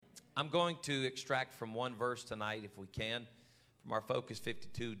I'm going to extract from one verse tonight, if we can, from our Focus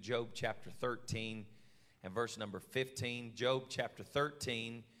 52, Job chapter 13 and verse number 15. Job chapter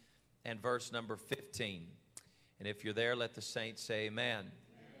 13 and verse number 15. And if you're there, let the saints say amen. Amen.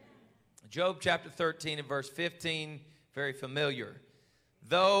 Job chapter 13 and verse 15, very familiar.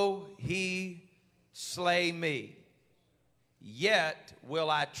 Though he slay me, yet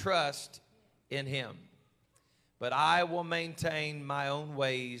will I trust in him. But I will maintain my own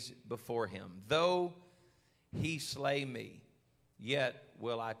ways before him. Though he slay me, yet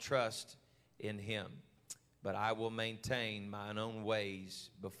will I trust in him. But I will maintain mine own ways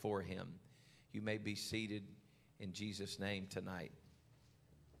before him. You may be seated in Jesus' name tonight.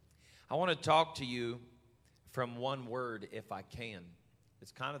 I want to talk to you from one word, if I can.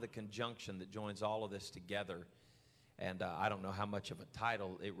 It's kind of the conjunction that joins all of this together. And I don't know how much of a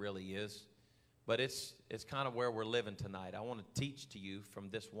title it really is. But it's kind of where we're living tonight. I want to teach to you from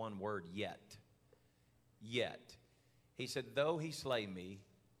this one word, yet. Yet. He said, though he slay me,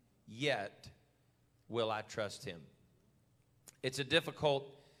 yet will I trust him. It's a difficult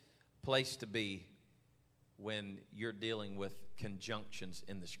place to be when you're dealing with conjunctions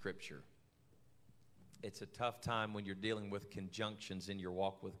in the Scripture. It's a tough time when you're dealing with conjunctions in your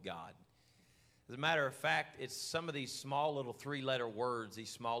walk with God. As a matter of fact, it's some of these small little three-letter words, these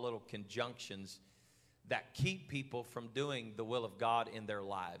small little conjunctions that keep people from doing the will of God in their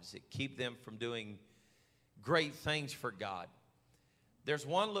lives. It keep them from doing great things for God. There's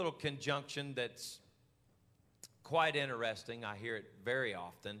one little conjunction that's quite interesting. I hear it very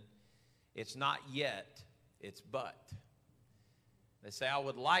often. It's not yet, it's but. They say, I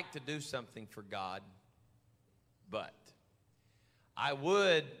would like to do something for God, but. I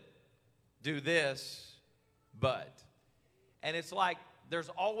would do this, but. And it's like there's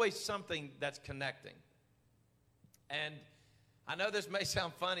always something that's connecting. And I know this may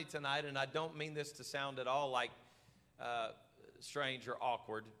sound funny tonight, and I don't mean this to sound at all like strange or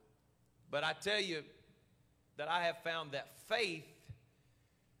awkward, but I tell you that I have found that faith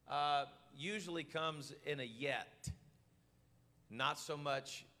usually comes in a yet, not so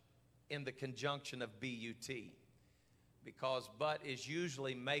much in the conjunction of but. Because but is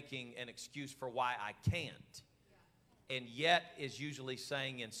usually making an excuse for why I can't. And yet is usually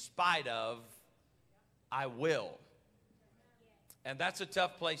saying in spite of, I will. And that's a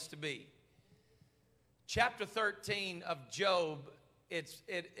tough place to be. Chapter 13 of Job, it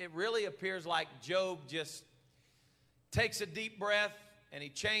really appears like Job just takes a deep breath and he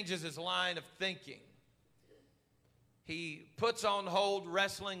changes his line of thinking. He puts on hold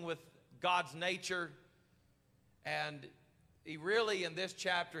wrestling with God's nature. And he really, in this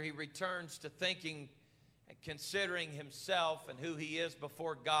chapter, he returns to thinking and considering himself and who he is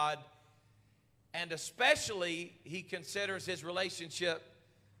before God. And especially, he considers his relationship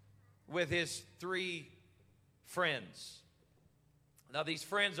with his three friends. Now, these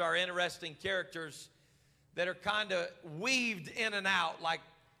friends are interesting characters that are kind of weaved in and out, like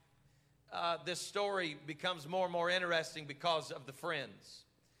this story becomes more and more interesting because of the friends.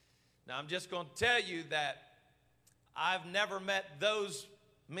 Now, I'm just going to tell you that I've never met those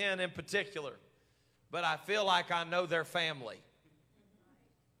men in particular, but I feel like I know their family.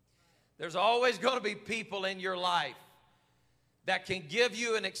 There's always going to be people in your life that can give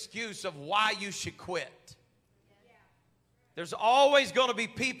you an excuse of why you should quit. There's always going to be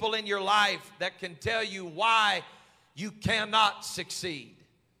people in your life that can tell you why you cannot succeed.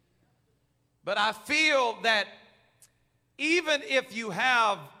 But I feel that even if you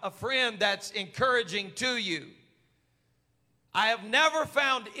have a friend that's encouraging to you, I have never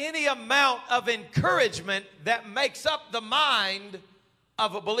found any amount of encouragement that makes up the mind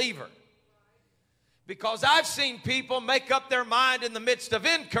of a believer. Because I've seen people make up their mind in the midst of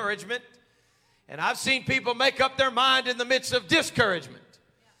encouragement, and I've seen people make up their mind in the midst of discouragement.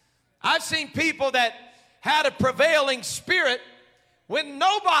 I've seen people that had a prevailing spirit when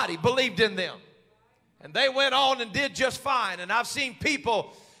nobody believed in them, and they went on and did just fine. And I've seen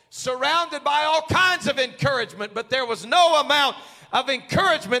people surrounded by all kinds of encouragement, but there was no amount of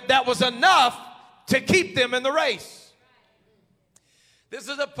encouragement that was enough to keep them in the race. This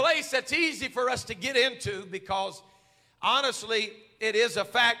is a place that's easy for us to get into because, honestly, it is a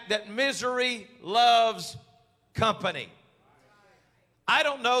fact that misery loves company. I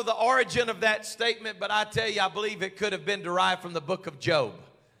don't know the origin of that statement, but I tell you, I believe it could have been derived from the book of Job.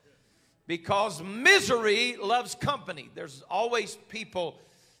 Because misery loves company. There's always people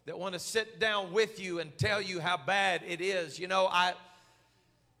that want to sit down with you and tell you how bad it is. You know, I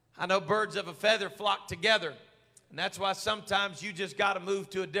know birds of a feather flock together. And that's why sometimes you just got to move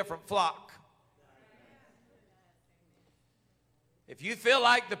to a different flock. If you feel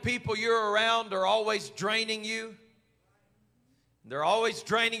like the people you're around are always draining you, they're always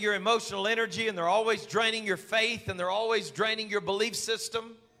draining your emotional energy, and they're always draining your faith, and they're always draining your belief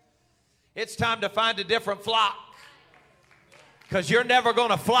system, it's time to find a different flock. Because you're never going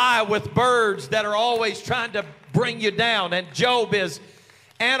to fly with birds that are always trying to bring you down. And Job is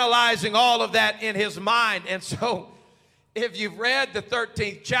analyzing all of that in his mind. And so if you've read the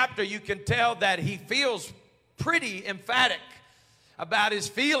 13th chapter, you can tell that he feels pretty emphatic about his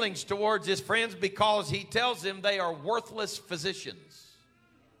feelings towards his friends, because he tells them they are worthless physicians.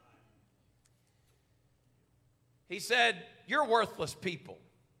 He said, you're worthless people.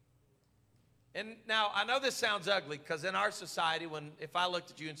 And now, I know this sounds ugly, because in our society, if I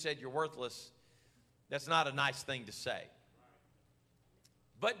looked at you and said you're worthless, that's not a nice thing to say.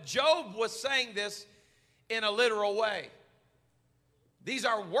 But Job was saying this in a literal way. These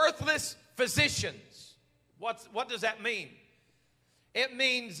are worthless physicians. What does that mean? It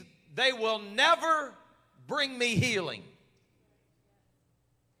means they will never bring me healing.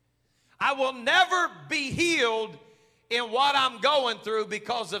 I will never be healed in what I'm going through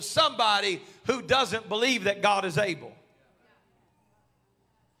because of somebody who doesn't believe that God is able.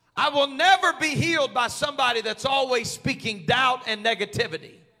 I will never be healed by somebody that's always speaking doubt and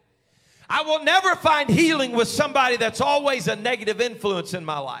negativity. I will never find healing with somebody that's always a negative influence in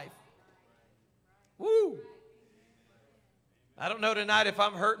my life. Woo! I don't know tonight if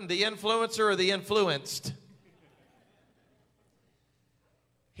I'm hurting the influencer or the influenced.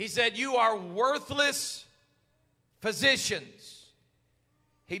 He said, you are worthless physicians.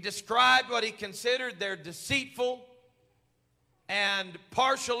 He described what he considered their deceitful and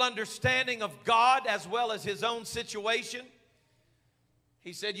partial understanding of God as well as his own situation.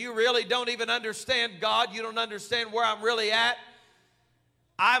 He said, you really don't even understand God. You don't understand where I'm really at.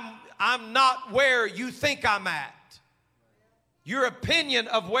 I'm not where you think I'm at. Your opinion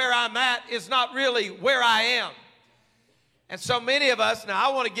of where I'm at is not really where I am. And so many of us, now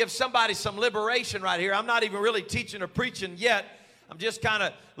I want to give somebody some liberation right here. I'm not even really teaching or preaching yet. I'm just kind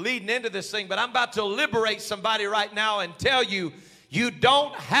of leading into this thing. But I'm about to liberate somebody right now and tell you, you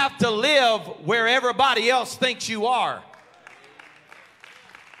don't have to live where everybody else thinks you are.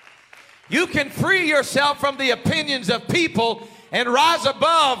 You can free yourself from the opinions of people and rise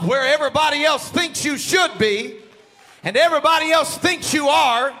above where everybody else thinks you should be and everybody else thinks you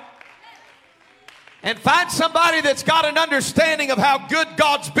are, and find somebody that's got an understanding of how good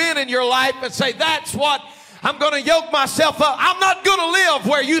God's been in your life and say, that's what I'm going to yoke myself up. I'm not going to live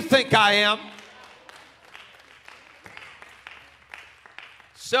where you think I am.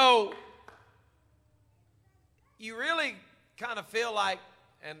 So you really kind of feel like,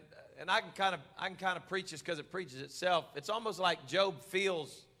 and I can kind of preach this because it preaches itself. It's almost like Job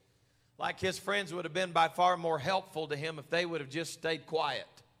feels like his friends would have been by far more helpful to him if they would have just stayed quiet.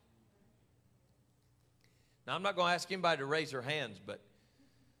 Now, I'm not going to ask anybody to raise their hands, but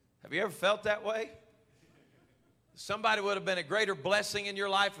have you ever felt that way? Somebody would have been a greater blessing in your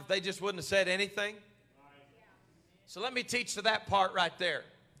life if they just wouldn't have said anything. So let me teach to that part right there.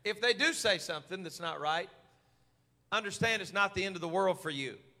 If they do say something that's not right, understand it's not the end of the world for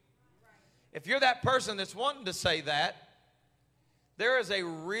you. If you're that person that's wanting to say that, there is a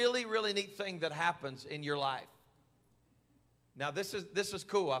really, really neat thing that happens in your life. Now, this is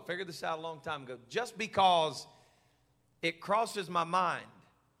cool. I figured this out a long time ago. Just because it crosses my mind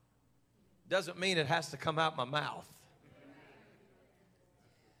doesn't mean it has to come out my mouth.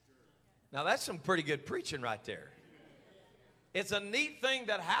 Now, that's some pretty good preaching right there. It's a neat thing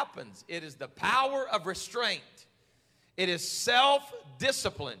that happens. It is the power of restraint. It is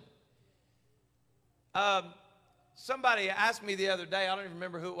self-discipline. Somebody asked me the other day, I don't even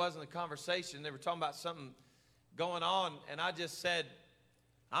remember who it was in the conversation. They were talking about something going on, and I just said,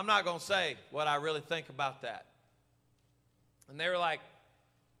 I'm not going to say what I really think about that. And they were like,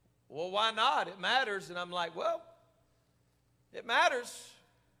 well, why not? It matters. And I'm like, well, it matters,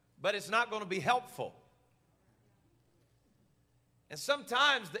 but it's not going to be helpful. And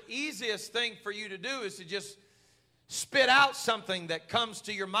sometimes the easiest thing for you to do is to just spit out something that comes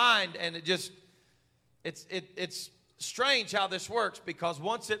to your mind, and it's strange how this works, because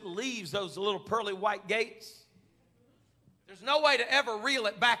once it leaves those little pearly white gates, there's no way to ever reel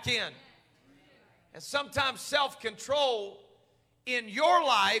it back in. And sometimes self-control in your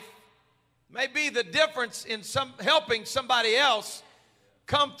life may be the difference in helping somebody else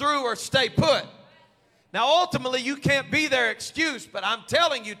come through or stay put. Now, ultimately, you can't be their excuse, but I'm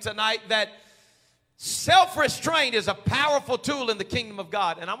telling you tonight that self-restraint is a powerful tool in the kingdom of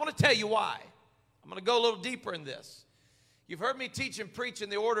God. And I want to tell you why. I'm going to go a little deeper in this. You've heard me teach and preach in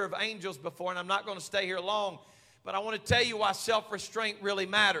the order of angels before, and I'm not going to stay here long. But I want to tell you why self-restraint really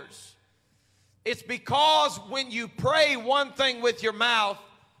matters. It's because when you pray one thing with your mouth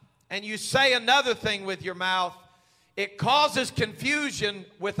and you say another thing with your mouth, it causes confusion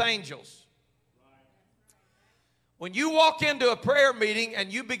with angels. When you walk into a prayer meeting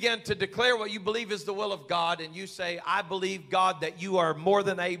and you begin to declare what you believe is the will of God, and you say, I believe, God, that you are more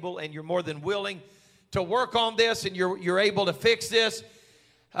than able and you're more than willing to work on this, and you're able to fix this.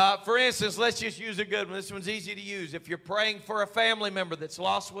 For instance, let's just use a good one. This one's easy to use. If you're praying for a family member that's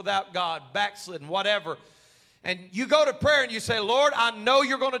lost without God, backslidden, whatever, and you go to prayer and you say, Lord, I know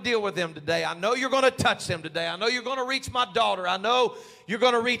you're going to deal with them today. I know you're going to touch them today. I know you're going to reach my daughter. I know you're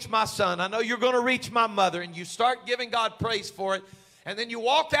going to reach my son. I know you're going to reach my mother. And you start giving God praise for it. And then you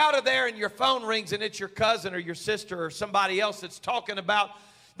walk out of there and your phone rings and it's your cousin or your sister or somebody else that's talking about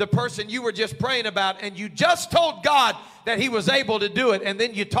the person you were just praying about. And you just told God that he was able to do it. And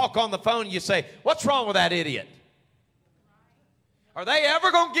then you talk on the phone and you say, what's wrong with that idiot? Are they ever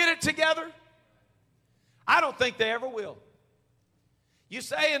going to get it together? I don't think they ever will. You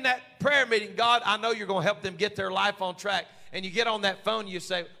say in that prayer meeting, God, I know you're going to help them get their life on track. And you get on that phone and you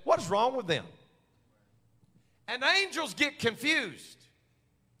say, what is wrong with them? And angels get confused.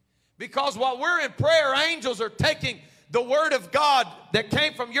 Because while we're in prayer, angels are taking the word of God that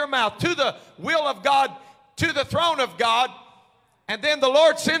came from your mouth to the will of God, to the throne of God. And then the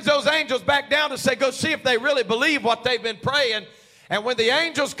Lord sends those angels back down to say, go see if they really believe what they've been praying. And when the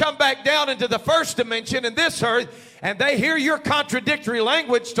angels come back down into the first dimension in this earth, and they hear your contradictory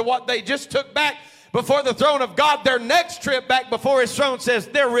language to what they just took back before the throne of God, their next trip back before his throne says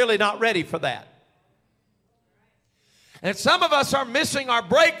they're really not ready for that. And some of us are missing our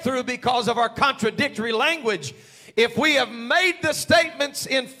breakthrough because of our contradictory language. If we have made the statements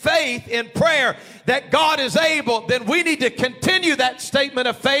in faith, in prayer, that God is able, then we need to continue that statement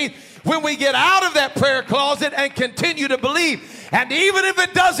of faith when we get out of that prayer closet and continue to believe. And even if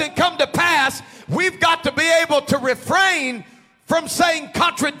it doesn't come to pass, we've got to be able to refrain from saying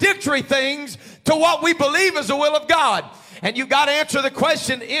contradictory things to what we believe is the will of God. And you've got to answer the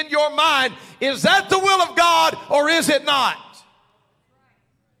question in your mind, is that the will of God or is it not?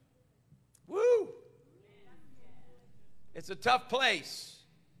 Woo! It's a tough place.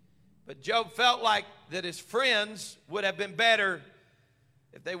 But Job felt like that his friends would have been better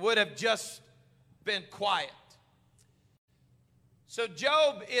if they would have just been quiet. So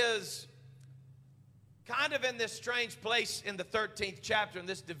Job is kind of in this strange place in the 13th chapter, in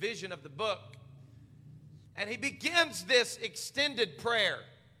this division of the book. And he begins this extended prayer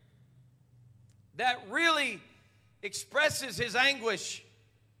that really expresses his anguish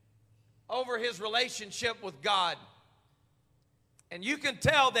over his relationship with God. And you can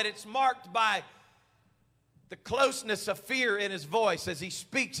tell that it's marked by the closeness of fear in his voice as he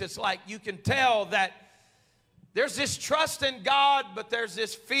speaks. It's like you can tell that there's this trust in God, but there's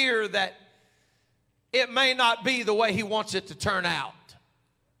this fear that it may not be the way he wants it to turn out.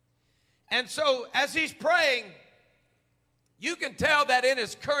 And so as he's praying, you can tell that in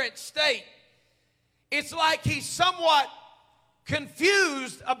his current state, it's like he's somewhat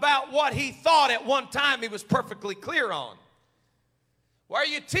confused about what he thought at one time he was perfectly clear on. Why are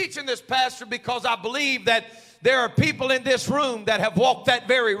you teaching this, Pastor? Because I believe that there are people in this room that have walked that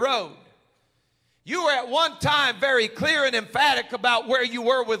very road. You were at one time very clear and emphatic about where you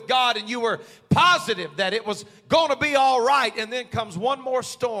were with God, and you were positive that it was going to be all right, and then comes one more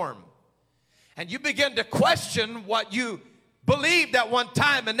storm. And you begin to question what you believed at one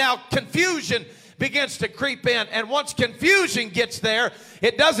time, and now confusion begins to creep in. And once confusion gets there,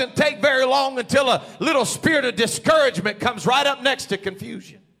 it doesn't take very long until a little spirit of discouragement comes right up next to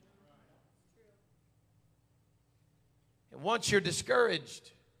confusion. And once you're discouraged,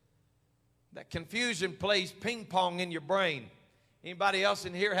 that confusion plays ping pong in your brain. Anybody else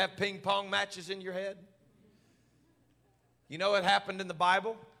in here have ping pong matches in your head? You know what happened in the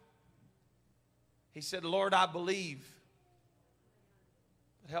Bible? He said, Lord, I believe,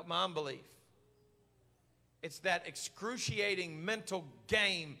 but help my unbelief. It's that excruciating mental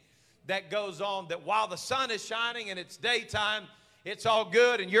game that goes on, that while the sun is shining and it's daytime, it's all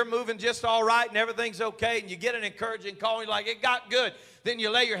good and you're moving just all right and everything's okay, and you get an encouraging call and you're like, it got good. Then you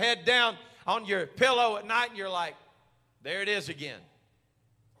lay your head down on your pillow at night and you're like, there it is again.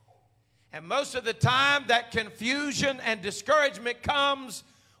 And most of the time that confusion and discouragement comes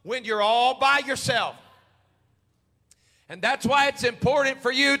when you're all by yourself. And that's why it's important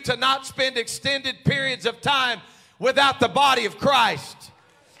for you to not spend extended periods of time without the body of Christ.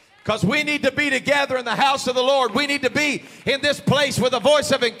 Because we need to be together in the house of the Lord. We need to be in this place with a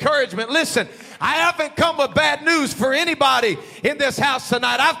voice of encouragement. Listen, I haven't come with bad news for anybody in this house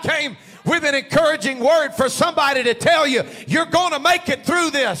tonight. I've came with an encouraging word for somebody to tell you, you're going to make it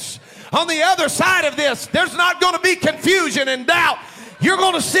through this. On the other side of this, there's not going to be confusion and doubt. You're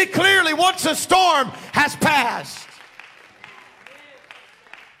going to see clearly once the storm has passed.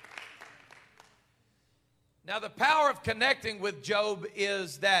 Now, the power of connecting with Job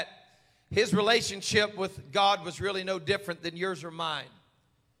is that his relationship with God was really no different than yours or mine.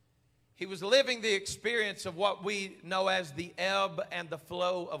 He was living the experience of what we know as the ebb and the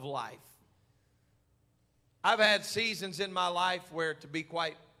flow of life. I've had seasons in my life where, to be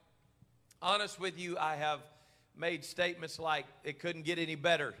quite honest with you, I have made statements like, it couldn't get any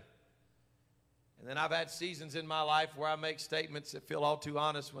better. And then I've had seasons in my life where I make statements that feel all too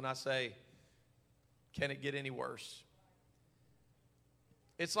honest when I say, can it get any worse?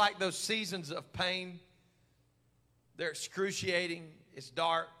 It's like those seasons of pain. They're excruciating. It's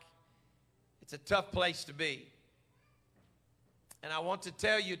dark. It's a tough place to be. And I want to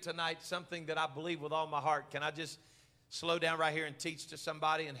tell you tonight something that I believe with all my heart. Can I just slow down right here and teach to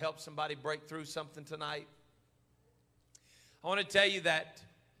somebody and help somebody break through something tonight? I want to tell you that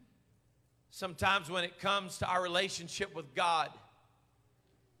sometimes when it comes to our relationship with God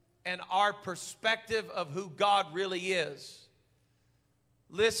and our perspective of who God really is,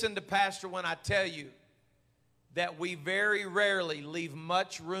 listen to Pastor when I tell you that we very rarely leave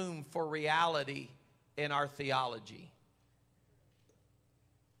much room for reality in our theology.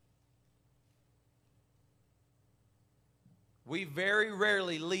 We very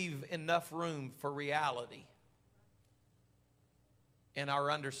rarely leave enough room for reality in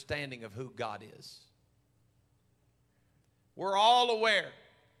our understanding of who God is. We're all aware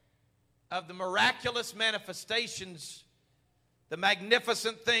of the miraculous manifestations, the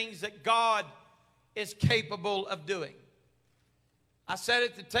magnificent things that God is capable of doing. I sat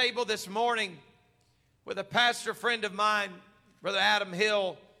at the table this morning with a pastor friend of mine, Brother Adam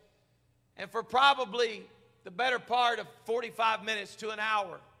Hill, and for probably the better part of 45 minutes to an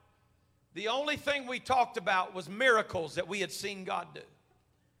hour, the only thing we talked about was miracles that we had seen God do.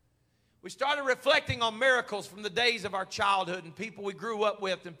 We started reflecting on miracles from the days of our childhood and people we grew up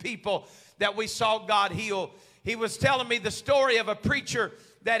with and people that we saw God heal. He was telling me the story of a preacher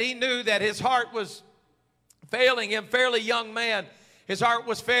that he knew that his heart was failing him, fairly young man. His heart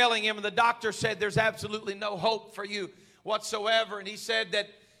was failing him, and the doctor said, there's absolutely no hope for you whatsoever. And he said that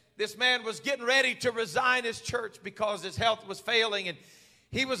this man was getting ready to resign his church because his health was failing. And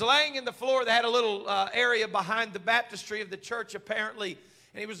he was laying in the floor. They had a little area behind the baptistry of the church, apparently.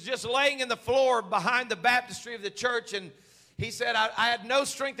 And he was just laying in the floor behind the baptistry of the church. And he said, I had no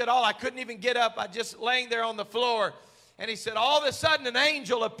strength at all. I couldn't even get up. I just laying there on the floor. And he said, all of a sudden an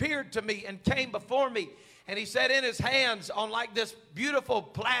angel appeared to me and came before me. And he said in his hands on like this beautiful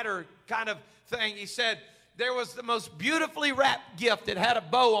platter kind of thing, he said, there was the most beautifully wrapped gift. It had a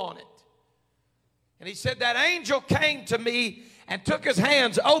bow on it. And he said that angel came to me and took his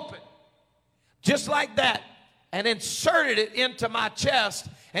hands open, just like that, and inserted it into my chest.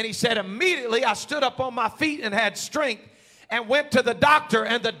 And he said, immediately I stood up on my feet and had strength and went to the doctor.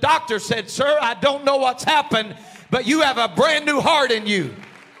 And the doctor said, sir, I don't know what's happened, but you have a brand new heart in you.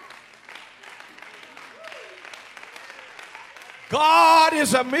 God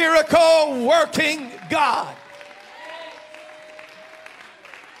is a miracle working God.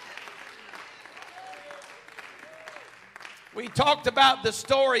 We talked about the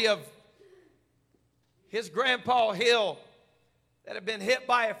story of his grandpa Hill that had been hit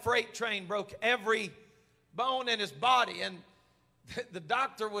by a freight train, broke every bone in his body. And the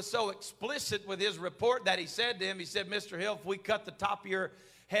doctor was so explicit with his report that he said to him, he said, Mr. Hill, if we cut the top of your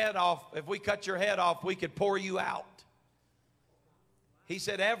head off, if we cut your head off, we could pour you out. He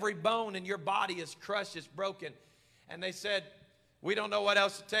said, every bone in your body is crushed, it's broken. And they said, we don't know what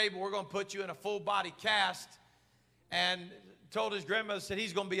else to tell you, but we're going to put you in a full body cast. And told his grandmother, said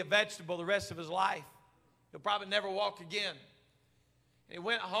he's going to be a vegetable the rest of his life. He'll probably never walk again. And he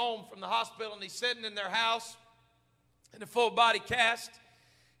went home from the hospital and he's sitting in their house in a full body cast.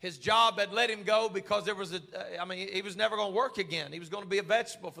 His job had let him go because there was he was never going to work again. He was going to be a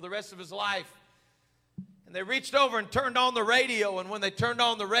vegetable for the rest of his life. And they reached over and turned on the radio. And when they turned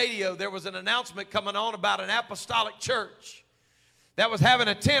on the radio, there was an announcement coming on about an apostolic church that was having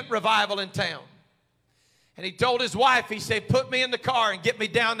a tent revival in town. And he told his wife, he said, put me in the car and get me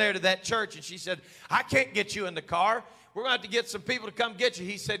down there to that church. And she said, I can't get you in the car. We're going to have to get some people to come get you.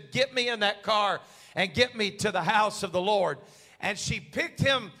 He said, get me in that car and get me to the house of the Lord. And she picked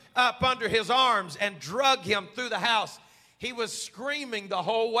him up under his arms and drug him through the house. He was screaming the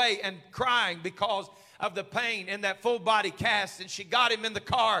whole way and crying because of the pain in that full body cast. And she got him in the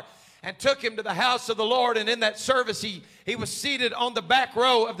car and took him to the house of the Lord. And in that service, he was seated on the back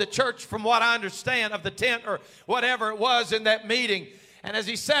row of the church, from what I understand, of the tent or whatever it was in that meeting. And as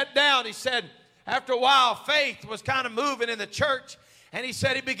he sat down, he said, after a while, faith was kind of moving in the church. And he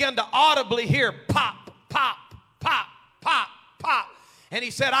said he began to audibly hear pop, pop, pop, pop, pop. And he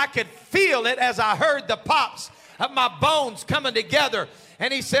said, I could feel it as I heard the pops of my bones coming together.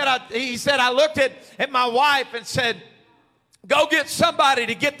 And he said, I looked at my wife and said, go get somebody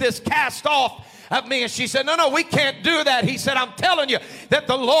to get this cast off of me. And she said, no, we can't do that. He said, I'm telling you that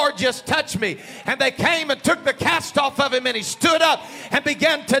the Lord just touched me. And they came and took the cast off of him, and he stood up and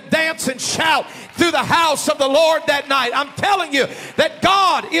began to dance and shout through the house of the Lord that night. I'm telling you that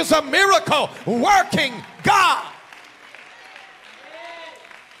God is a miracle working God.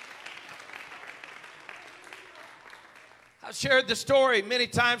 I've shared the story many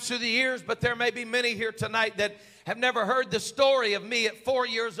times through the years, but there may be many here tonight that have never heard the story of me at 4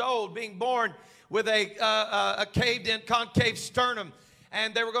 years old being born with a caved-in concave sternum.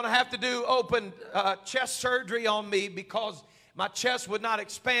 And they were going to have to do open chest surgery on me because my chest would not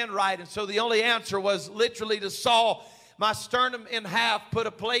expand right. And so the only answer was literally to saw my sternum in half, put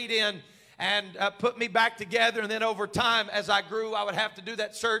a plate in, and put me back together. And then over time, as I grew, I would have to do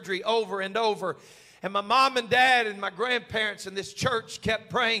that surgery over and over. And my mom and dad and my grandparents in this church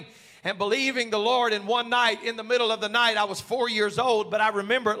kept praying and believing the Lord. And one night, in the middle of the night, I was 4 years old, but I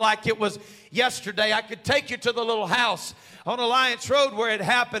remember it like it was yesterday. I could take you to the little house on Alliance Road where it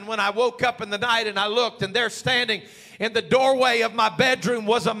happened when I woke up in the night and I looked, and there standing in the doorway of my bedroom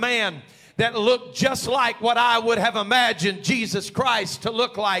was a man that looked just like what I would have imagined Jesus Christ to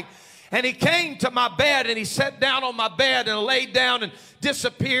look like. And he came to my bed and he sat down on my bed and laid down and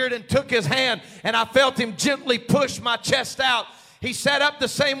disappeared and took his hand, and I felt him gently push my chest out. He sat up the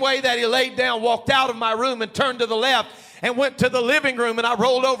same way that he laid down, walked out of my room and turned to the left and went to the living room, and I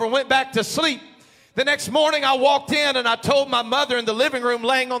rolled over and went back to sleep. The next morning I walked in and I told my mother in the living room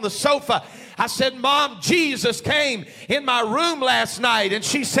laying on the sofa, I said, Mom, Jesus came in my room last night. And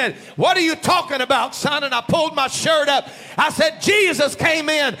she said, what are you talking about, son? And I pulled my shirt up. I said, Jesus came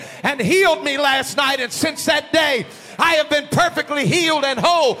in and healed me last night. And since that day, I have been perfectly healed and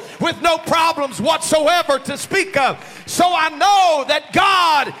whole with no problems whatsoever to speak of. So I know that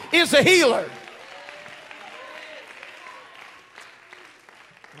God is a healer.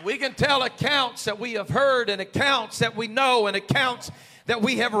 We can tell accounts that we have heard and accounts that we know and accounts that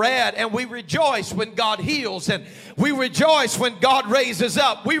we have read, and we rejoice when God heals, and we rejoice when God raises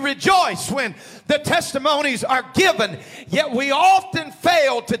up. We rejoice when the testimonies are given, yet we often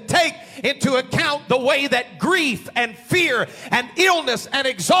fail to take into account the way that grief and fear and illness and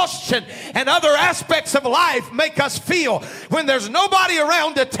exhaustion and other aspects of life make us feel when there's nobody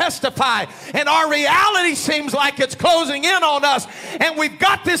around to testify, and our reality seems like it's closing in on us, and we've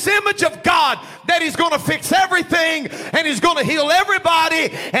got this image of God that he's going to fix everything and he's going to heal everybody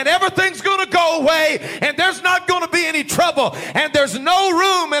and everything's going to go away and there's not going to be any trouble, and there's no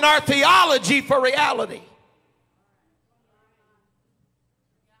room in our theology for reality.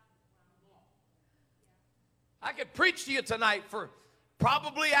 I could preach to you tonight for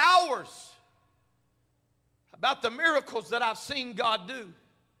probably hours about the miracles that I've seen God do.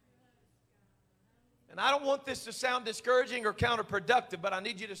 And I don't want this to sound discouraging or counterproductive, but I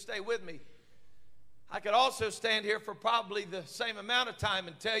need you to stay with me. I could also stand here for probably the same amount of time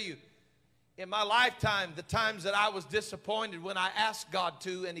and tell you in my lifetime the times that I was disappointed when I asked God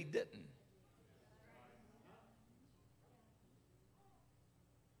to and he didn't.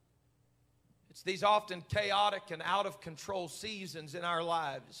 It's these often chaotic and out of control seasons in our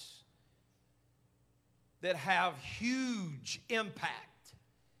lives that have huge impact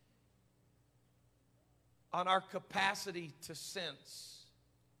on our capacity to sense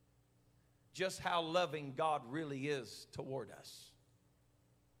just how loving God really is toward us.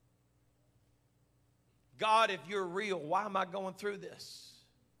 God, if you're real, why am I going through this?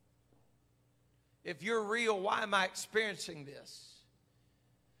 If you're real, why am I experiencing this?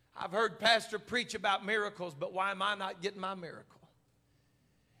 I've heard Pastor preach about miracles, but why am I not getting my miracle?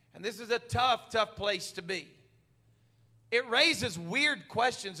 And this is a tough, tough place to be. It raises weird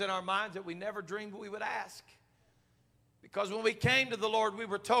questions in our minds that we never dreamed we would ask. Because when we came to the Lord, we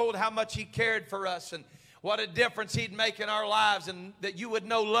were told how much he cared for us and what a difference he'd make in our lives, and that you would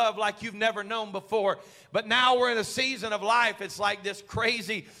know love like you've never known before. But now we're in a season of life. It's like this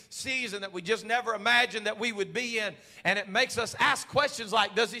crazy season that we just never imagined that we would be in. And it makes us ask questions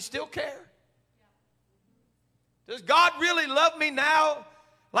like, does he still care? Does God really love me now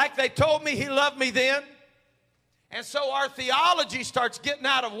like they told me he loved me then? And so our theology starts getting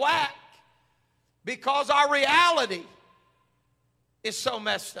out of whack because our reality is so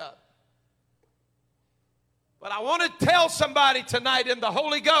messed up. But I want to tell somebody tonight in the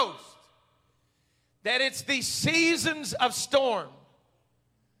Holy Ghost that it's these seasons of storm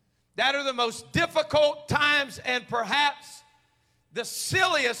that are the most difficult times and perhaps the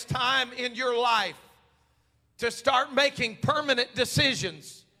silliest time in your life to start making permanent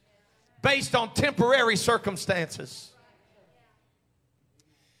decisions based on temporary circumstances.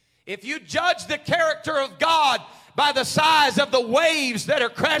 If you judge the character of God by the size of the waves that are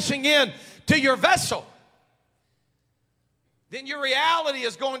crashing in to your vessel, then your reality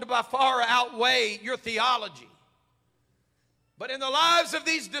is going to by far outweigh your theology. But in the lives of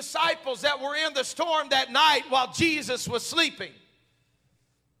these disciples that were in the storm that night while Jesus was sleeping,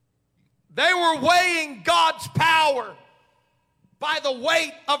 they were weighing God's power by the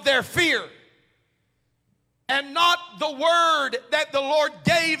weight of their fear and not the word that the Lord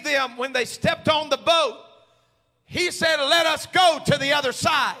gave them when they stepped on the boat. He said, let us go to the other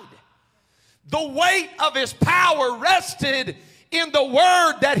side. The weight of his power rested in the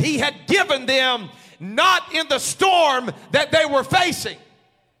word that he had given them, not in the storm that they were facing.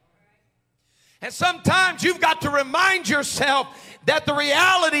 And sometimes you've got to remind yourself that the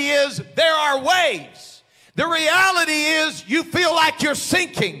reality is there are waves. The reality is you feel like you're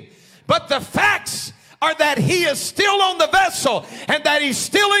sinking. But the facts are that he is still on the vessel and that he's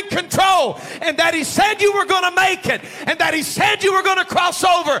still in control and that he said you were going to make it and that he said you were going to cross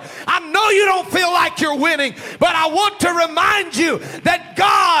over. I know you don't feel like you're winning, but I want to remind you that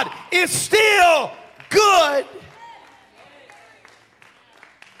God is still good.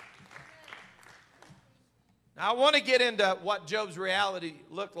 Now, I want to get into what Job's reality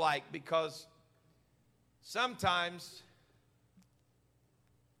looked like, because sometimes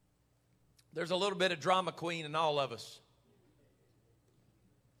there's a little bit of drama queen in all of us.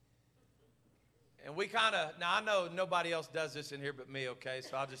 And we kind of, now I know nobody else does this in here but me, okay?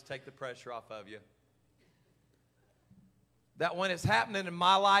 So I'll just take the pressure off of you. That when it's happening in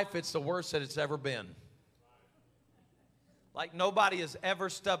my life, it's the worst that it's ever been. Like nobody has ever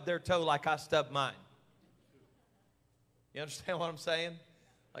stubbed their toe like I stubbed mine. You understand what I'm saying?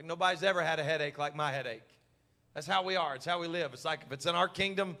 Like nobody's ever had a headache like my headache. That's how we are. It's how we live. It's like if it's in our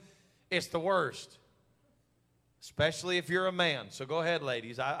kingdom, it's the worst. Especially if you're a man. So go ahead,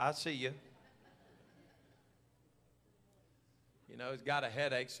 ladies. I see you. You know, he's got a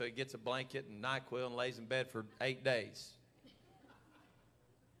headache, so he gets a blanket and NyQuil and lays in bed for 8 days.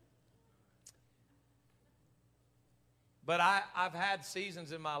 But I've had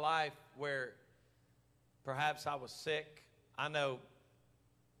seasons in my life where perhaps I was sick. I know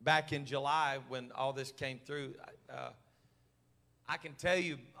back in July when all this came through, I can tell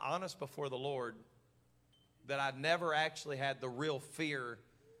you, honest before the Lord, that I never actually had the real fear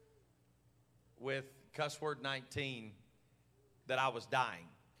with cuss word 19 that I was dying.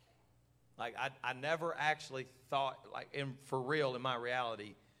 Like I never actually thought, like for real in my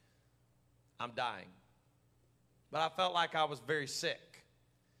reality, I'm dying. But I felt like I was very sick.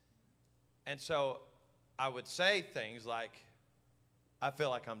 And so I would say things like, I feel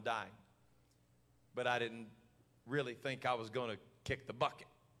like I'm dying. But I didn't really think I was going to kick the bucket.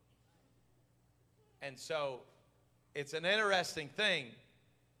 And so it's an interesting thing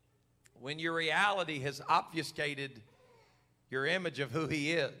when your reality has obfuscated your image of who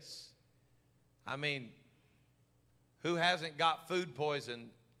he is. I mean, who hasn't got food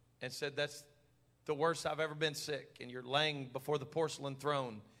poison and said, that's the worst I've ever been sick, and you're laying before the porcelain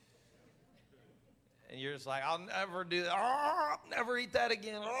throne and you're just like, I'll never do that. Oh, never eat that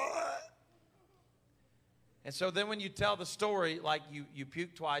again. Oh. And so then when you tell the story, like you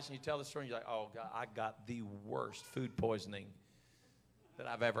puke twice and you tell the story, and you're like, oh, God, I got the worst food poisoning that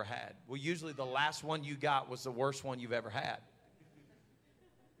I've ever had. Well, usually the last one you got was the worst one you've ever had.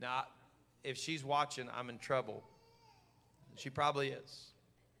 Now, if she's watching, I'm in trouble. She probably is.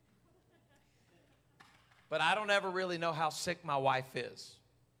 But I don't ever really know how sick my wife is.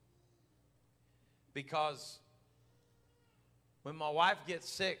 Because when my wife gets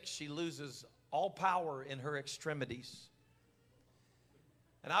sick, she loses all power in her extremities.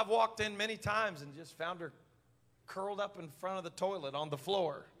 And I've walked in many times and just found her curled up in front of the toilet on the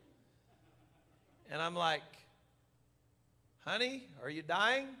floor. And I'm like, honey, are you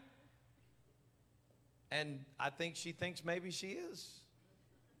dying? And I think she thinks maybe she is.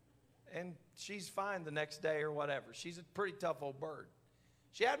 And she's fine the next day or whatever. She's a pretty tough old bird.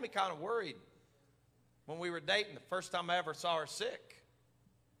 She had me kind of worried when we were dating, the first time I ever saw her sick.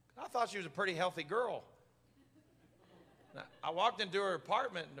 I thought she was a pretty healthy girl. Now, I walked into her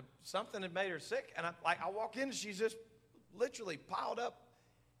apartment and something had made her sick. And I walk in and she's just literally piled up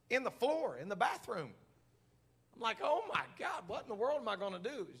in the floor, in the bathroom. I'm like, oh my God, what in the world am I going to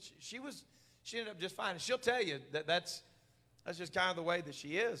do? She She ended up just fine. And she'll tell you that that's just kind of the way that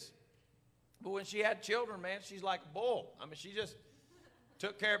she is. But when she had children, man, she's like a bull. I mean, she just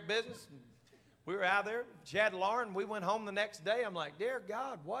took care of business. And we were out there. She had Lauren. We went home the next day. I'm like, dear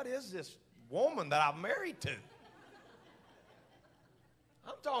God, what is this woman that I'm married to?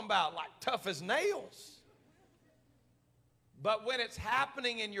 I'm talking about like tough as nails. But when it's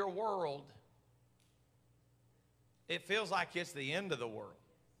happening in your world, it feels like it's the end of the world.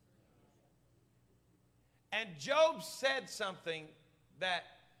 And Job said something that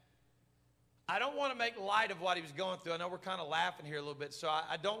I don't want to make light of what he was going through. I know we're kind of laughing here a little bit, so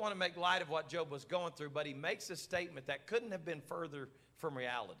I don't want to make light of what Job was going through, but he makes a statement that couldn't have been further from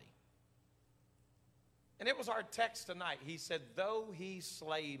reality. And it was our text tonight. He said, though he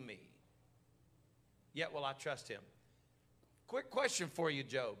slay me, yet will I trust him. Quick question for you,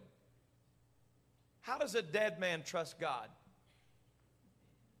 Job. How does a dead man trust God?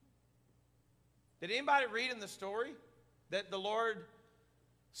 Did anybody read in the story that the Lord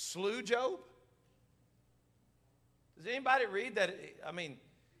slew Job? Does anybody read that? I mean,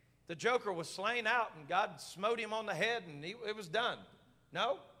 the joker was slain out and God smote him on the head and it was done.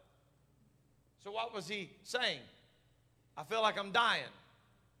 No? So what was he saying? I feel like I'm dying.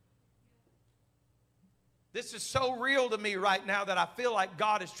 This is so real to me right now that I feel like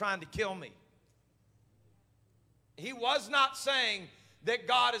God is trying to kill me. He was not saying that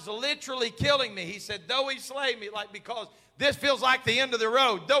God is literally killing me. He said, though he slay me, like because this feels like the end of the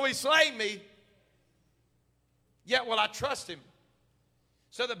road. Though he slay me, yet will I trust him.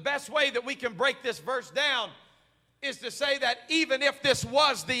 So the best way that we can break this verse down is to say that even if this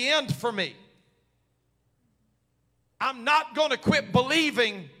was the end for me, I'm not going to quit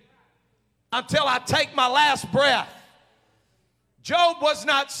believing until I take my last breath. Job was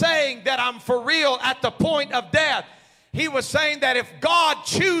not saying that I'm for real at the point of death. He was saying that if God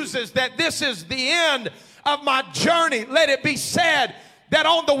chooses that this is the end of my journey, let it be said that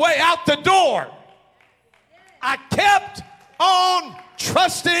on the way out the door, I kept on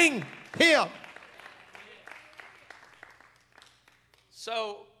trusting him.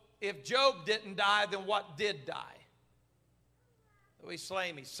 So if Job didn't die, then what did die? He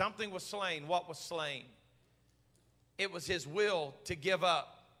slay me. Something was slain. What was slain? It was his will to give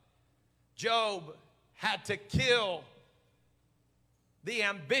up. Job had to kill the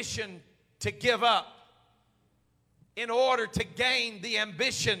ambition to give up in order to gain the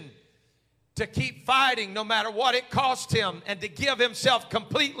ambition to keep fighting no matter what it cost him, and to give himself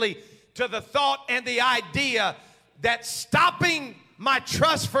completely to the thought and the idea that stopping my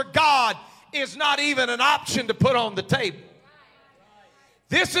trust for God is not even an option to put on the table.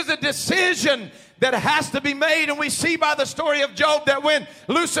 This is a decision that has to be made, and we see by the story of Job that when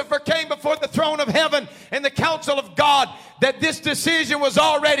Lucifer came before the throne of heaven and the counsel of God, that this decision was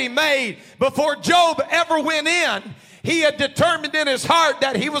already made before Job ever went in. He had determined in his heart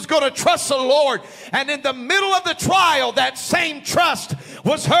that he was going to trust the Lord, and in the middle of the trial, that same trust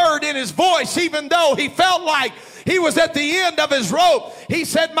was heard in his voice, even though he felt like he was at the end of his rope. He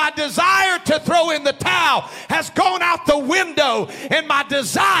said, my desire to throw in the towel has gone out the window, and my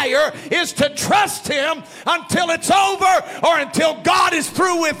desire is to trust him until it's over, or until God is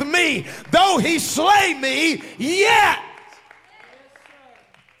through with me. Though he slay me, yet.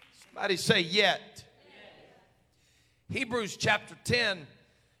 Somebody say yet. Hebrews chapter 10,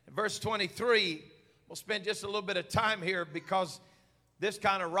 verse 23. We'll spend just a little bit of time here because this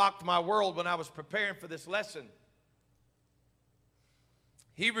kind of rocked my world when I was preparing for this lesson.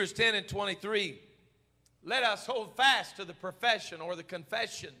 Hebrews 10 and 23, let us hold fast to the profession or the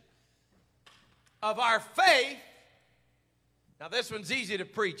confession of our faith. Now this one's easy to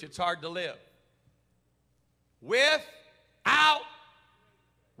preach, it's hard to live. Without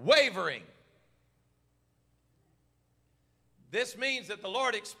wavering. This means that the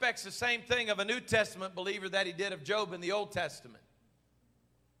Lord expects the same thing of a New Testament believer that he did of Job in the Old Testament.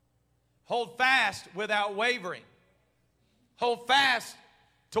 Hold fast without wavering. Hold fast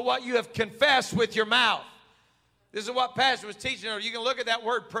to what you have confessed with your mouth. This is what Pastor was teaching. Or you can look at that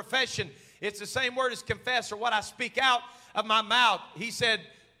word profession. It's the same word as confess, or what I speak out of my mouth. He said,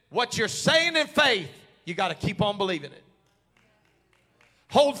 what you're saying in faith, you got to keep on believing it.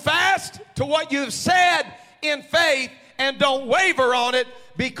 Hold fast to what you've said in faith and don't waver on it,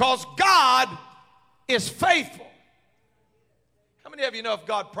 because God is faithful. How many of you know if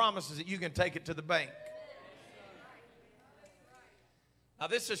God promises it, you can take it to the bank? Now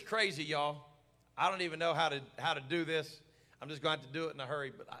this is crazy, y'all. I don't even know how to do this. I'm just going to have to do it in a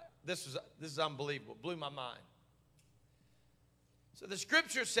hurry, but this is unbelievable. It blew my mind. So the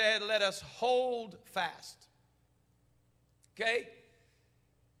scripture said, let us hold fast. Okay?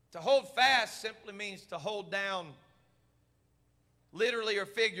 To hold fast simply means to hold down, literally or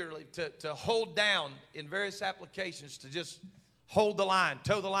figuratively, to hold down in various applications, to just hold the line,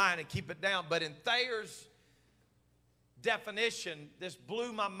 toe the line, and keep it down. But in Thayer's definition, this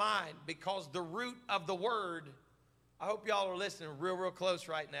blew my mind because the root of the word, I hope y'all are listening real close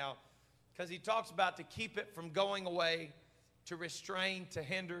right now, because he talks about to keep it from going away, to restrain, to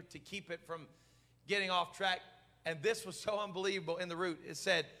hinder, to keep it from getting off track. And this was so unbelievable in the root. It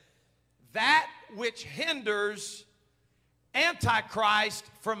said, that which hinders Antichrist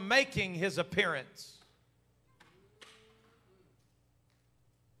from making his appearance.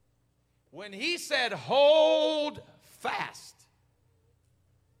 When he said, hold fast,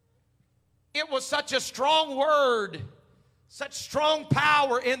 it was such a strong word, such strong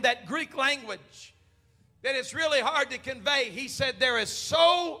power in that Greek language that it's really hard to convey. He said there is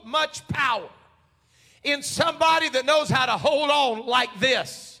so much power in somebody that knows how to hold on like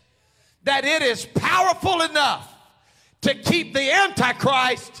this, that it is powerful enough to keep the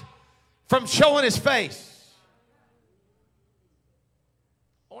Antichrist from showing his face.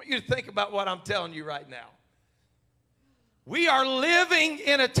 I want you to think about what I'm telling you right now. We are living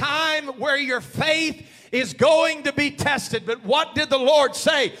in a time where your faith is going to be tested. But what did the Lord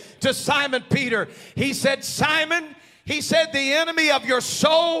say to Simon Peter? He said, Simon, he said, the enemy of your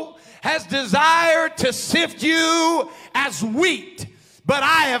soul has desired to sift you as wheat. But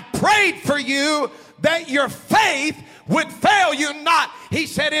I have prayed for you that your faith would fail you not. He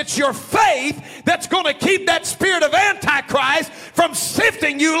said it's your faith that's going to keep that spirit of Antichrist from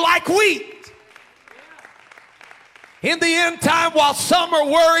sifting you like wheat. In the end time, while some are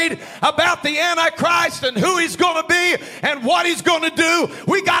worried about the Antichrist and who he's going to be and what he's going to do,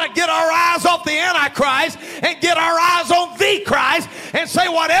 we got to get our eyes off the Antichrist and get our eyes on the Christ and say,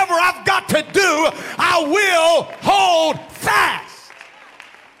 whatever I've got to do, I will hold fast.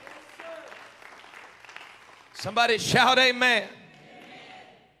 Somebody shout amen.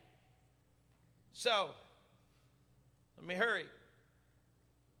 So, let me hurry.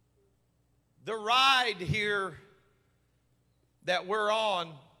 The ride here that we're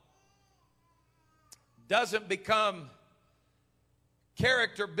on doesn't become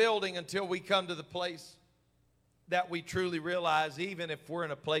character building until we come to the place that we truly realize, even if we're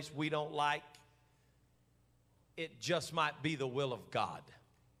in a place we don't like, it just might be the will of God.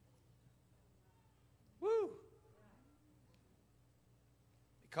 Woo!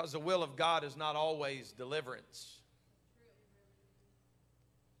 Because the will of God is not always deliverance.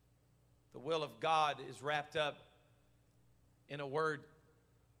 The will of God is wrapped up in a word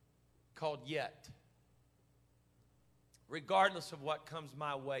called yet. Regardless of what comes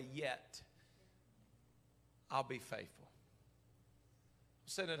my way, yet I'll be faithful. I'm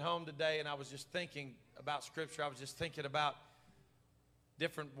sitting at home today and I was just thinking about Scripture. I was just thinking about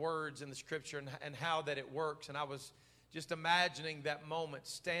different words in the Scripture and how that it works. And I was just imagining that moment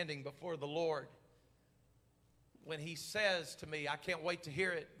standing before the Lord when he says to me, I can't wait to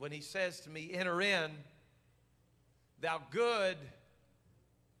hear it, when he says to me, enter in, thou good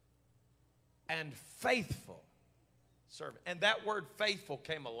and faithful servant. And that word faithful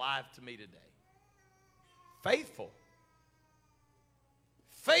came alive to me today. Faithful.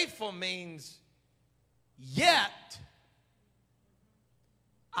 Faithful means yet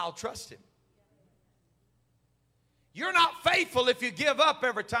I'll trust him. You're not faithful if you give up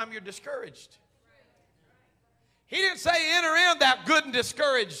every time you're discouraged. He didn't say enter in thou good and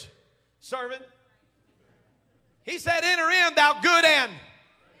discouraged servant. He said, enter in, thou good and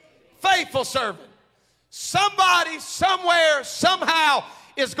faithful servant. Somebody, somewhere, somehow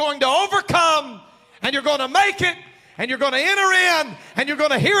is going to overcome, and you're going to make it, and you're going to enter in, and you're going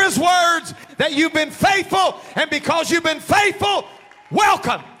to hear his words that you've been faithful, and because you've been faithful,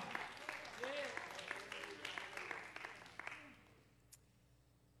 welcome.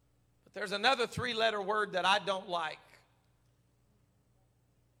 But there's another three-letter word that I don't like.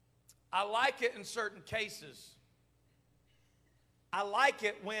 I like it in certain cases. I like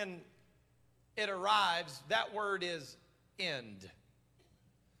it when it arrives. That word is end.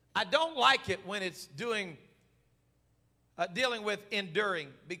 I don't like it when it's dealing with enduring,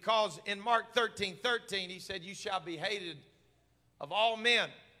 because in Mark 13:13 he said, you shall be hated of all men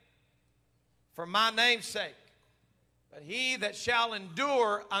for my name's sake, but he that shall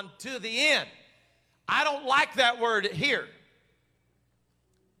endure unto the end. I don't like that word here,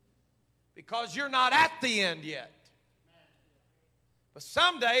 because you're not at the end yet. But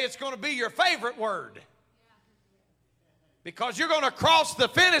someday it's going to be your favorite word, because you're going to cross the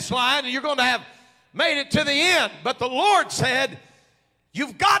finish line and you're going to have made it to the end. But the Lord said,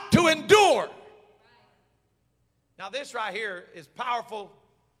 you've got to endure. Now this right here is powerful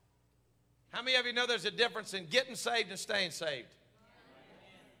How many of you know there's a difference in getting saved and staying saved?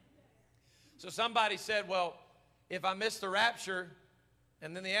 So somebody said, well, if I miss the rapture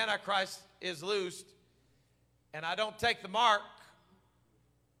and then the Antichrist is loosed and I don't take the mark,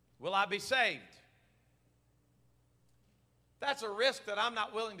 will I be saved? That's a risk that I'm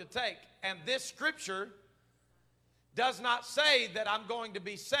not willing to take. And this scripture does not say that I'm going to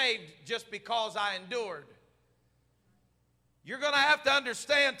be saved just because I endured. You're going to have to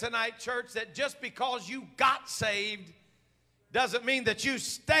understand tonight, church, that just because you got saved doesn't mean that you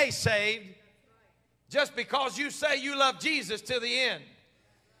stay saved. Just because you say you love Jesus to the end.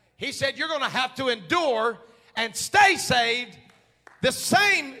 He said you're going to have to endure and stay saved. The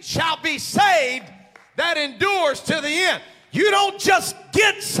same shall be saved that endures to the end. You don't just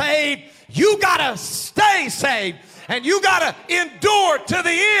get saved, you got to stay saved. And you got to endure to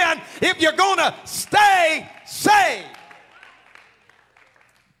the end if you're going to stay saved.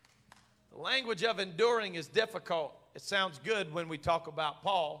 The language of enduring is difficult. It sounds good when we talk about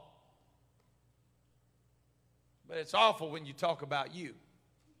Paul. But it's awful when you talk about you.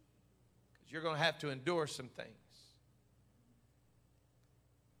 Because you're going to have to endure some things.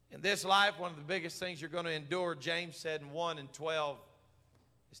 In this life, one of the biggest things you're going to endure, James said in 1:12,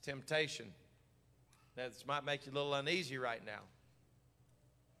 is temptation. Now, this might make you a little uneasy right now.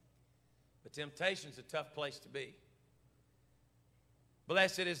 But temptation's a tough place to be.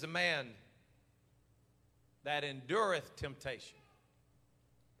 Blessed is the man that endureth temptation.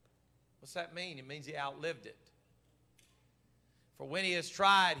 What's that mean? It means he outlived it. For when he is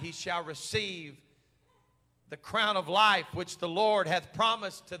tried, he shall receive the crown of life which the Lord hath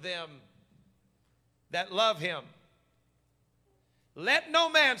promised to them that love him. Let no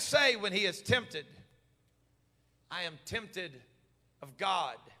man say when he is tempted, I am tempted of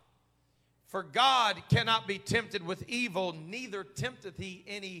God. For God cannot be tempted with evil, neither tempteth he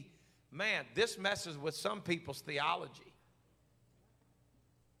any man. This messes with some people's theology.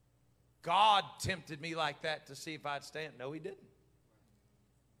 God tempted me like that to see if I'd stand. No, he didn't.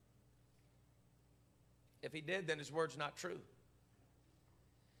 If he did, then his word's not true.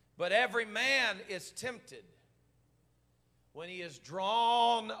 But every man is tempted when he is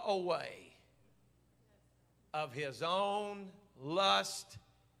drawn away of his own lust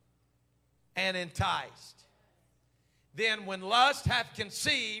and enticed. Then when lust hath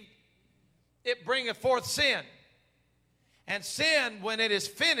conceived, it bringeth forth sin. And sin, when it is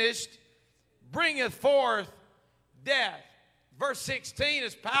finished, bringeth forth death. Verse 16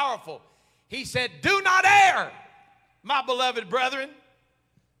 is powerful. He said, do not err, my beloved brethren.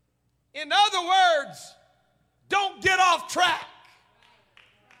 In other words, don't get off track.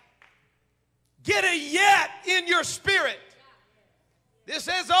 Get a yet in your spirit. This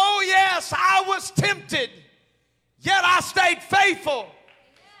says, oh yes, I was tempted, yet I stayed faithful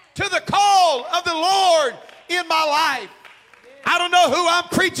to the call of the Lord in my life. I don't know who I'm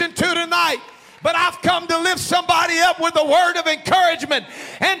preaching to tonight, but I've come to lift somebody up with a word of encouragement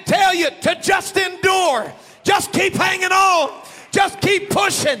and tell you to just endure. Just keep hanging on. Just keep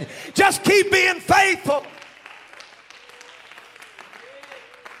pushing. Just keep being faithful.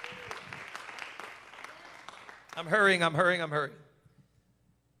 I'm hurrying.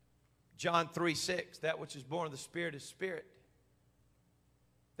 John 3:6, that which is born of the Spirit is spirit.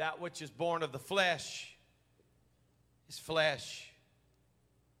 That which is born of the flesh is flesh.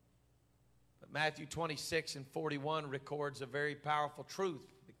 But Matthew 26:41 records a very powerful truth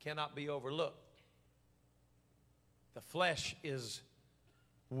that cannot be overlooked. The flesh is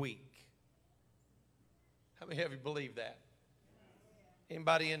weak. How many of you believe that?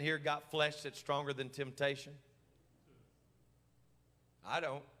 Anybody in here got flesh that's stronger than temptation? I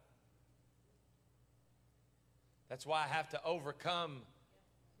don't. That's why I have to overcome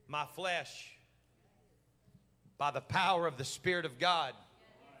my flesh by the power of the Spirit of God.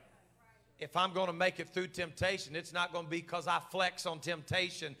 If I'm going to make it through temptation, it's not going to be because I flex on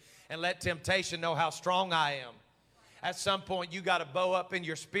temptation and let temptation know how strong I am. At some point, you got to bow up in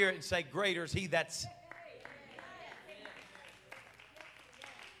your spirit and say, greater is he that's...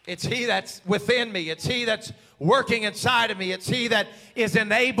 It's he that's within me. It's he that's working inside of me. It's he that is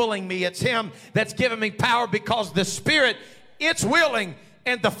enabling me. It's him that's giving me power, because the spirit, it's willing,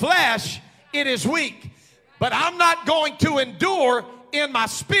 and the flesh, it is weak. But I'm not going to endure in my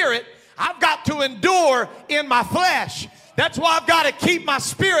spirit. I've got to endure in my flesh. That's why I've got to keep my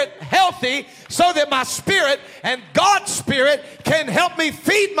spirit healthy, so that my spirit and God's spirit can help me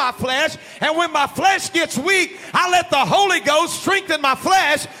feed my flesh. And when my flesh gets weak, I let the Holy Ghost strengthen my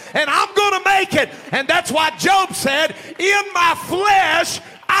flesh, and I'm going to make it. And that's why Job said, in my flesh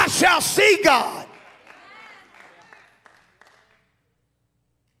I shall see God.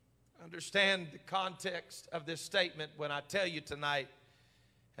 Understand the context of this statement when I tell you tonight,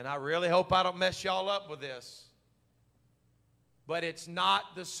 and I really hope I don't mess y'all up with this, but it's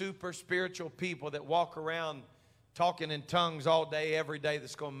not the super spiritual people that walk around talking in tongues all day, every day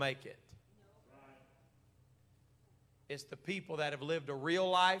that's going to make it. It's the people that have lived a real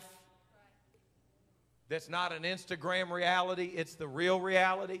life that's not an Instagram reality, it's the real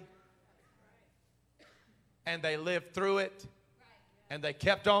reality. And they lived through it. And they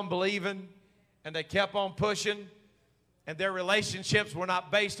kept on believing, and they kept on pushing, and their relationships were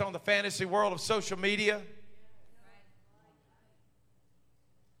not based on the fantasy world of social media.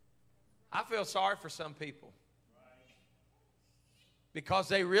 I feel sorry for some people because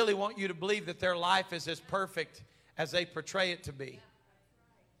they really want you to believe that their life is as perfect as they portray it to be.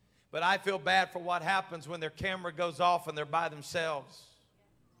 But I feel bad for what happens when their camera goes off and they're by themselves.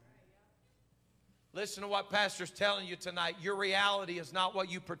 Listen to what Pastor's telling you tonight. Your reality is not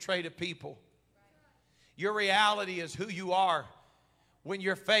what you portray to people. Your reality is who you are when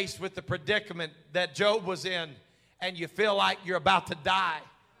you're faced with the predicament that Job was in and you feel like you're about to die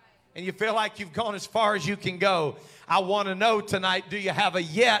and you feel like you've gone as far as you can go. I want to know tonight, do you have a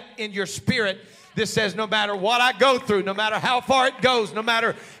yet in your spirit that says no matter what I go through, no matter how far it goes, no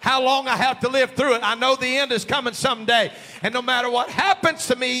matter how long I have to live through it, I know the end is coming someday. And no matter what happens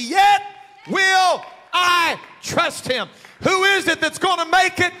to me, yet will I trust Him. Who is it that's going to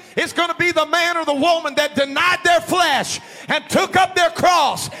make it? It's going to be the man or the woman that denied their flesh and took up their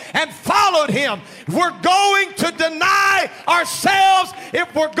cross and followed Him. We're going to deny ourselves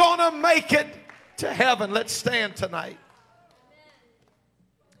if we're going to make it to heaven. Let's stand tonight.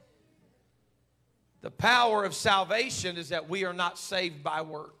 The power of salvation is that we are not saved by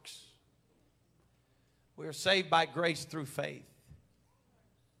works. We are saved by grace through faith.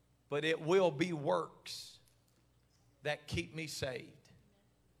 But it will be works that keep me saved.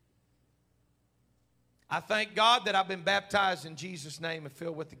 I thank God that I've been baptized in Jesus' name and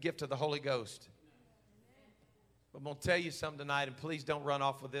filled with the gift of the Holy Ghost. But I'm going to tell you something tonight, and please don't run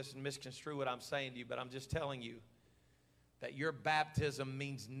off with this and misconstrue what I'm saying to you, but I'm just telling you that your baptism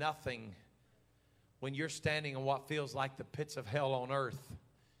means nothing when you're standing in what feels like the pits of hell on earth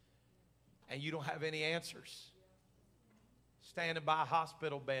and you don't have any answers. Standing by a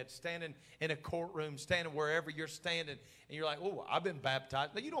hospital bed, standing in a courtroom, standing wherever you're standing, and you're like, oh, I've been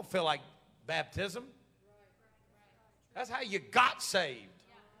baptized. But you don't feel like baptism. That's how you got saved.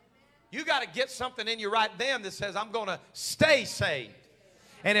 You got to get something in you right then that says, I'm going to stay saved.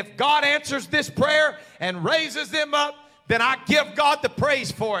 And if God answers this prayer and raises them up, then I give God the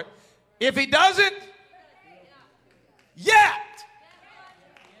praise for it. If He doesn't, yet.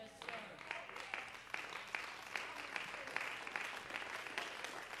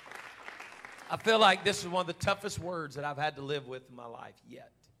 I feel like this is one of the toughest words that I've had to live with in my life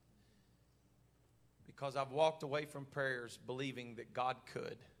yet. Because I've walked away from prayers believing that God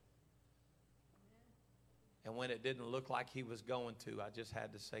could. And when it didn't look like He was going to, I just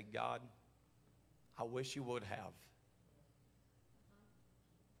had to say, God, I wish You would have.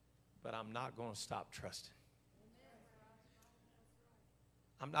 But I'm not going to stop trusting.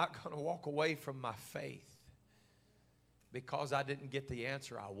 I'm not going to walk away from my faith because I didn't get the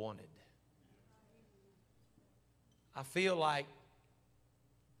answer I wanted. I feel like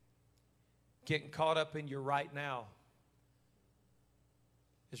getting caught up in your right now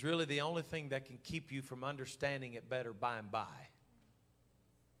is really the only thing that can keep you from understanding it better by and by.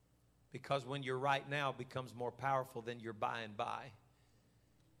 Because when your right now becomes more powerful than your by and by,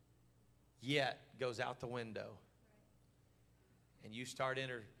 yet goes out the window. And you start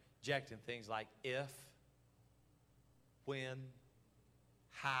interjecting things like if, when,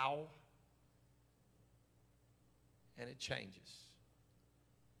 how, and it changes.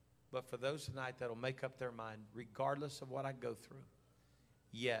 But for those tonight that will make up their mind, regardless of what I go through,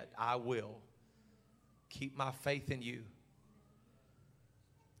 yet I will keep my faith in You.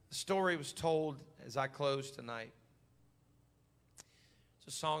 The story was told as I close tonight.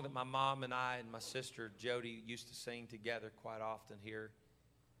 It's a song that my mom and I and my sister Jody used to sing together quite often here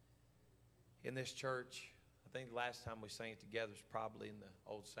in this church. I think the last time we sang it together was probably in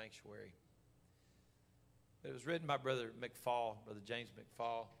the old sanctuary. It was written by Brother McFall, Brother James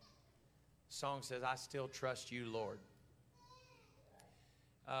McFall. The song says, I still trust You, Lord.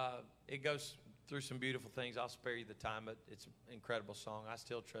 It goes through some beautiful things. I'll spare you the time, but it's an incredible song. I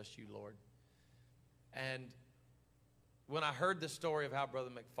still trust You, Lord. And when I heard the story of how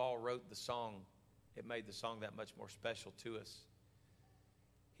Brother McFall wrote the song, it made the song that much more special to us.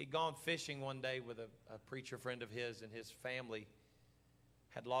 He'd gone fishing one day with a preacher friend of his, and his family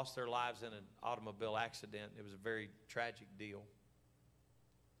had lost their lives in an automobile accident. It was a very tragic deal.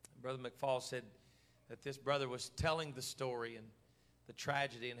 Brother McFall said that this brother was telling the story and the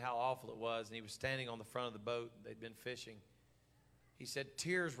tragedy and how awful it was, and he was standing on the front of the boat. They'd been fishing. He said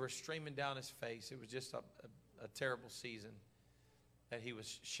tears were streaming down his face. It was just a terrible season that he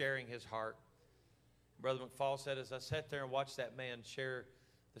was sharing his heart. Brother McFall said, as I sat there and watched that man share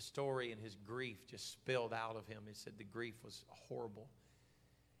the story, and his grief just spilled out of him, he said the grief was horrible.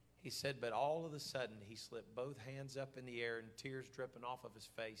 He said, but all of a sudden, he slipped both hands up in the air and tears dripping off of his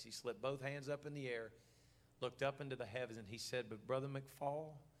face. He slipped both hands up in the air, looked up into the heavens, and he said, but Brother McFall,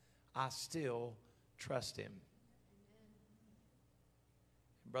 I still trust him.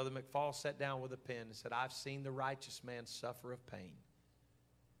 Brother McFall sat down with a pen and said, I've seen the righteous man suffer of pain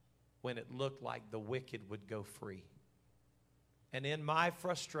when it looked like the wicked would go free. And in my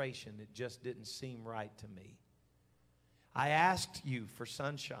frustration, it just didn't seem right to me. I asked you for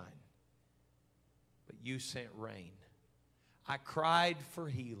sunshine, but you sent rain. I cried for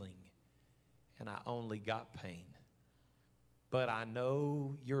healing, and I only got pain. But I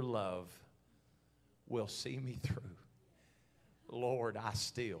know your love will see me through. Lord, I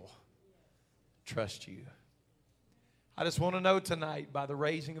still trust you. I just want to know tonight, by the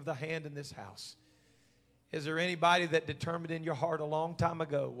raising of the hand in this house, is there anybody that determined in your heart a long time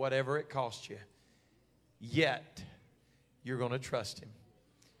ago, whatever it cost you, yet you're going to trust him?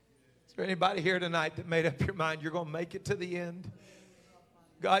 Is there anybody here tonight that made up your mind you're going to make it to the end?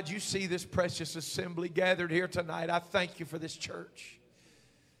 God, you see this precious assembly gathered here tonight. I thank you for this church.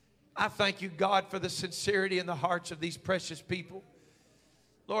 I thank you, God, for the sincerity in the hearts of these precious people.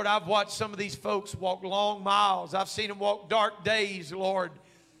 Lord, I've watched some of these folks walk long miles. I've seen them walk dark days, Lord.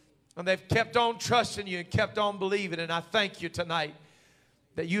 And they've kept on trusting you and kept on believing. And I thank you tonight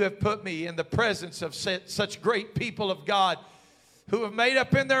that you have put me in the presence of such great people of God who have made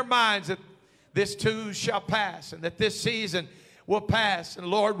up in their minds that this too shall pass and that this season will pass. And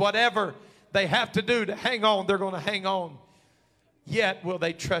Lord, whatever they have to do to hang on, they're going to hang on. Yet will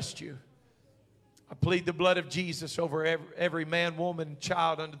they trust you. I plead the blood of Jesus over every man, woman, and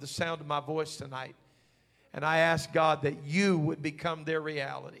child under the sound of my voice tonight. And I ask, God, that you would become their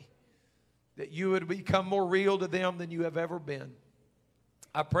reality. That you would become more real to them than you have ever been.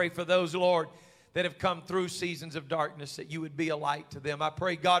 I pray for those, Lord, that have come through seasons of darkness, that you would be a light to them. I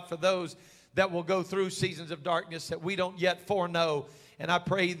pray, God, for those that will go through seasons of darkness that we don't yet foreknow. And I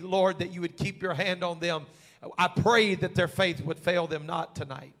pray, Lord, that you would keep your hand on them. I pray that their faith would fail them not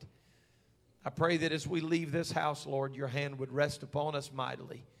tonight. I pray that as we leave this house, Lord, your hand would rest upon us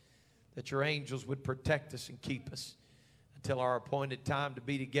mightily, that your angels would protect us and keep us until our appointed time to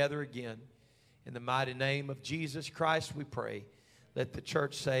be together again. In the mighty name of Jesus Christ, we pray. Let the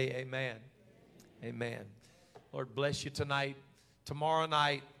church say amen. Amen. Lord, bless you tonight. Tomorrow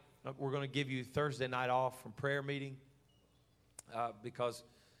night, we're going to give you Thursday night off from prayer meeting because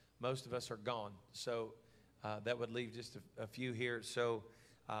most of us are gone. So that would leave just a few here. So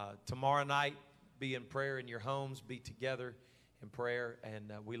tomorrow night, be in prayer in your homes. Be together in prayer.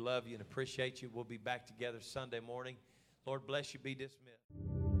 And we love you and appreciate you. We'll be back together Sunday morning. Lord bless you. Be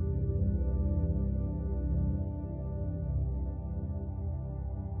dismissed.